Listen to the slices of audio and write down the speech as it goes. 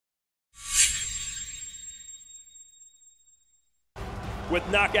With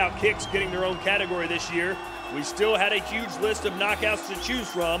knockout kicks getting their own category this year, we still had a huge list of knockouts to choose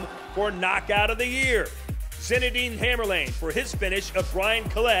from for Knockout of the Year. Zinedine Hammerlane for his finish of Brian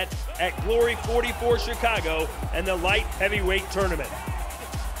Collette at Glory 44 Chicago and the light heavyweight tournament.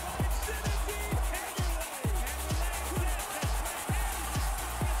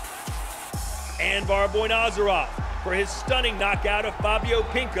 Anvar Boynazarov for his stunning knockout of Fabio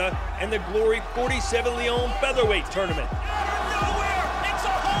Pinca and the Glory 47 Lyon featherweight tournament.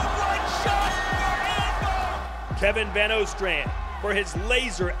 Kevin Van Ostrand for his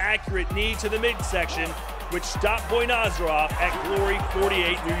laser-accurate knee to the midsection, which stopped Boynazarov at Glory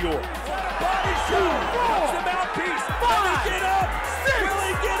 48 New York. Body shot! Watch the mouthpiece! Will he get up? 6! Will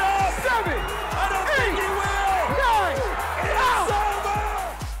he get up? 7! I don't think he will! 9! It's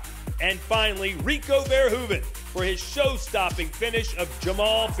over! And finally, Rico Verhoeven for his show-stopping finish of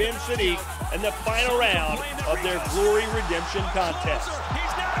Jamal bin Saddik in the final round of their Glory Redemption contest.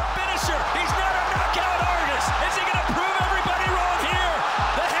 He's not a finisher! He's not a knockout artist! Is he going to prove everybody wrong here?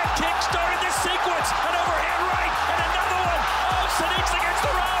 The head kick started this sequence. An overhand right and another one. Oh, Saddick's against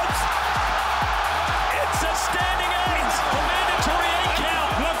the ropes. It's a standing eight. A mandatory 8 count.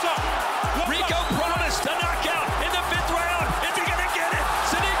 Gloves up. Rico promised a knockout in the 5th round. Is he going to get it?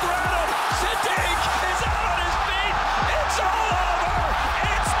 Saddik rattled. Saddik is out on his feet. It's all over.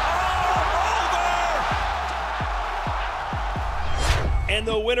 It's all over. And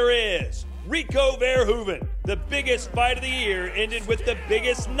the winner is Rico Verhoeven. The biggest fight of the year ended with the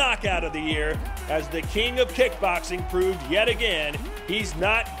biggest knockout of the year, as the King of Kickboxing proved yet again he's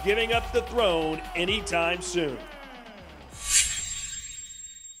not giving up the throne anytime soon.